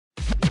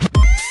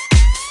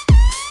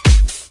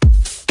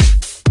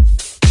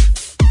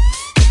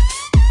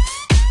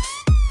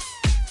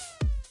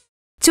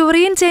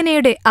ചൊറിയൻ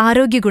ചേനയുടെ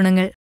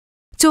ആരോഗ്യഗുണങ്ങൾ.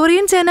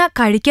 ചൊറിയൻ ചേന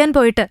കഴിക്കാൻ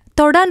പോയിട്ട്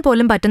തൊടാൻ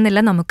പോലും പറ്റുന്നില്ല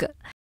നമുക്ക്.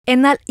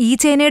 എന്നാൽ ഈ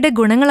ചേനയുടെ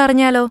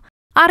ഗുണങ്ങളറിഞ്ഞാലോ?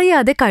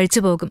 അറിയാതെ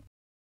കഴിച്ചുപോകും.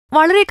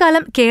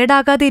 വളരെക്കാലം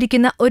കേടാകാതെ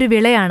ഇരിക്കുന്ന ഒരു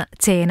വിളയാണ്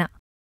ചേന.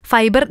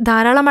 ഫൈബർ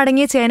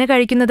ധാരാളമടങ്ങിയ ചേന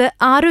കഴിക്കുന്നത്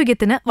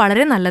ആരോഗ്യത്തിന്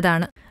വളരെ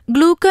നല്ലതാണ്.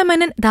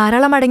 ഗ്ലൂക്കോമെനിൻ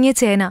ധാരാളമടങ്ങിയ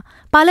ചേന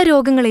പല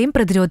രോഗങ്ങളെയും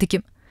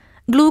പ്രതിരോധിക്കും.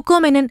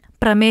 ഗ്ലൂക്കോമെനിൻ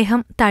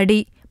പ്രമേഹം,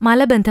 തടി,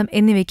 മലബന്ധം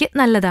എന്നിവയ്ക്ക്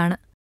നല്ലതാണ്.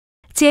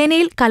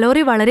 ചേനയിൽ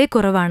കലോറി വളരെ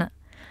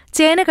കുറവാണ്.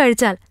 ചേന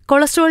കഴിച്ചാൽ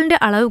കൊളസ്ട്രോളിന്റെ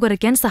അളവ്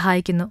കുറയ്ക്കാൻ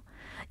സഹായിക്കുന്നു.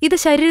 ഇത്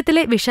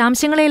ശരീരത്തിലെ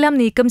വിഷാംശങ്ങളെല്ലാം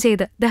നീക്കം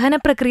ചെയ്ത്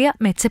ദഹനപ്രക്രിയ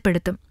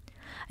മെച്ചപ്പെടുത്തും.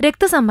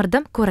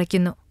 രക്തസമ്മർദ്ദം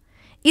കുറയ്ക്കുന്നു.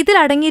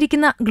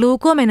 ഇതിലടങ്ങിയിരിക്കുന്ന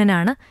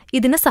ഗ്ലൂക്കോമെനിനാണ്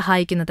ഇതിന്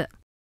സഹായിക്കുന്നത്.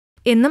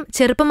 എന്നും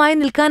ചെറുപ്പമായി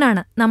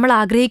നിൽക്കാനാണ് നമ്മൾ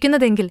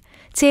ആഗ്രഹിക്കുന്നതെങ്കിൽ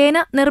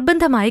ചേന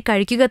നിർബന്ധമായി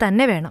കഴിക്കുക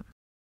തന്നെ വേണം.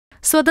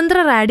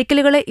 സ്വതന്ത്ര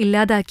റാഡിക്കലുകളെ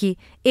ഇല്ലാതാക്കി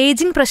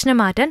ഏജിംഗ് പ്രശ്നം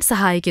മാറ്റാൻ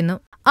സഹായിക്കുന്നു.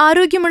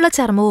 ആരോഗ്യമുള്ള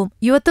ചർമ്മവും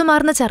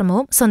യുവത്വമാർന്ന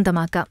ചർമ്മവും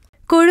സ്വന്തമാക്കാം.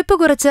 കൊഴുപ്പ്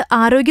കുറച്ച്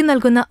ആരോഗ്യം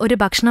നൽകുന്ന ഒരു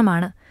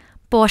ഭക്ഷണമാണ്.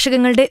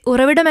 പോഷകങ്ങളുടെ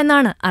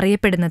ഉറവിടമെന്നാണ്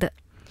അറിയപ്പെടുന്നത്.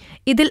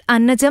 ഇതിൽ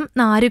അന്നജം,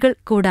 നാരുകൾ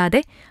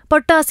കൂടാതെ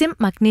potassium,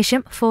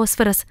 magnesium,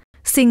 phosphorus,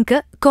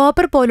 zinc,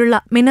 copper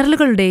പോലുള്ള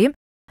മിനറലുകളുടെയും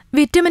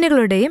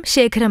വിറ്റമിനുകളുടെയും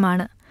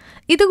ശേഖരമാണ്.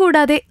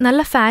 ഇതുകൂടാതെ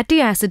നല്ല ഫാറ്റി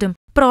ആസിഡും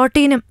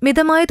പ്രോട്ടീനും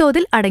മിതമായ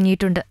തോതിൽ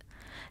അടങ്ങിയിട്ടുണ്ട്.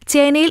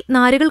 ചേനയിൽ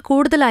നാരുകൾ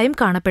കൂടുതലായും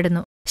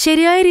കാണപ്പെടുന്നു.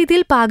 ശരിയായ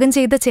രീതിയിൽ പാകം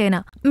ചെയ്ത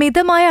ചേന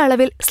മിതമായ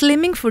അളവിൽ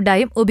സ്ലിമ്മിംഗ്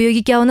ഫുഡായും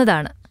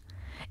ഉപയോഗിക്കാവുന്നതാണ്.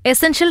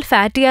 എസൻഷ്യൽ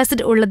ഫാറ്റി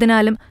ആസിഡ്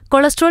ഉള്ളതിനാലും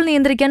കൊളസ്ട്രോൾ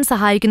നിയന്ത്രിക്കാൻ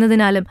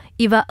സഹായിക്കുന്നതിനാലും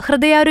ഇവ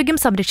ഹൃദയാരോഗ്യം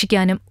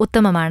സംരക്ഷിക്കാനും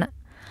ഉത്തമമാണ്.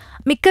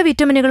 മിക്ക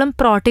വിറ്റമിനുകളും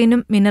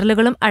പ്രോട്ടീനും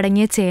മിനറലുകളും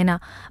അടങ്ങിയ ചേന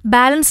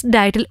ബാലൻസ്ഡ്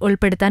ഡയറ്റിൽ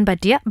ഉൾപ്പെടുത്താൻ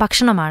പറ്റിയ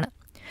ഭക്ഷണമാണ്.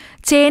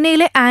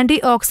 ചേനയിലെ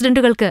ആന്റി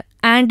ഓക്സിഡന്റുകൾക്ക്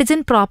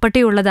ആന്റിജൻ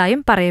പ്രോപ്പർട്ടി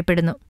ഉള്ളതായും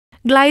പറയപ്പെടുന്നു.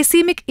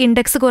 ഗ്ലൈസീമിക്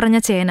ഇൻഡെക്സ് കുറഞ്ഞ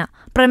ചേന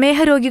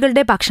പ്രമേഹ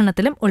രോഗികളുടെ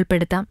ഭക്ഷണത്തിലും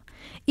ഉൾപ്പെടുത്താം.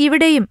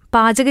 ഇവിടെയും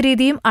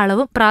പാചകരീതിയും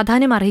അളവും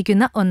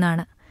പ്രാധാന്യമർഹിക്കുന്ന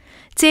ഒന്നാണ്.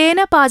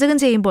 ചേന പാചകം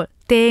ചെയ്യുമ്പോൾ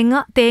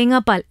തേങ്ങ,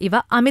 തേങ്ങാപ്പാൽ ഇവ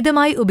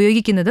അമിതമായി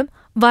ഉപയോഗിക്കുന്നതും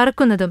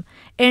വറുക്കുന്നതും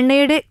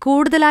എണ്ണയുടെ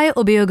കൂടുതലായ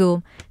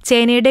ഉപയോഗവും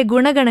ചേനയുടെ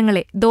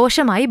ഗുണഗണങ്ങളെ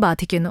ദോഷമായി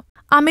ബാധിക്കുന്നു.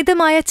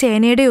 അമിതമായ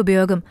ചേനയുടെ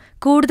ഉപയോഗം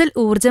കൂടുതൽ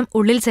ഊർജം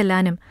ഉള്ളിൽ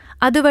ചെല്ലാനും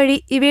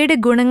അതുവഴി ഇവയുടെ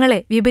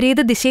ഗുണങ്ങളെ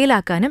വിപരീത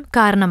ദിശയിലാക്കാനും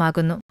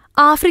കാരണമാകുന്നു.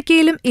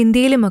 ആഫ്രിക്കയിലും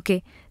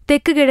ഇന്ത്യയിലുമൊക്കെ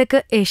തെക്ക്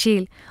കിഴക്ക്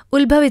ഏഷ്യയിൽ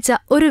ഉത്ഭവിച്ച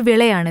ഒരു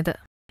വിളയാണിത്.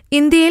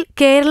 ഇന്ത്യയിൽ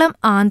കേരളം,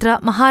 ആന്ധ്ര,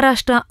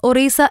 മഹാരാഷ്ട്ര,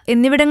 ഒറീസ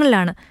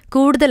എന്നിവിടങ്ങളിലാണ്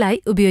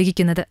കൂടുതലായി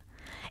ഉപയോഗിക്കുന്നത്.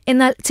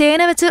 എന്നാൽ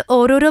ചേന വെച്ച്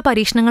ഓരോരോ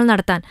പരീക്ഷണങ്ങൾ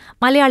നടത്താൻ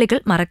മലയാളികൾ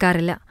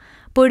മറക്കാറില്ല.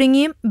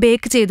 പുഴുങ്ങിയും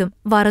ബേക്ക് ചെയ്തും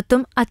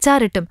വറുത്തും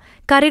അച്ചാറിട്ടും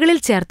കറികളിൽ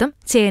ചേർത്തും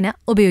ചേന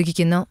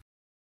ഉപയോഗിക്കുന്നു.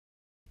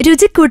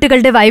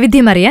 രുചിക്കൂട്ടുകളുടെ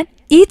വൈവിധ്യമറിയാൻ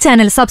ഈ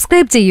ചാനൽ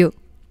സബ്സ്ക്രൈബ് ചെയ്യൂ.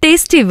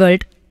 Tasty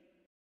world.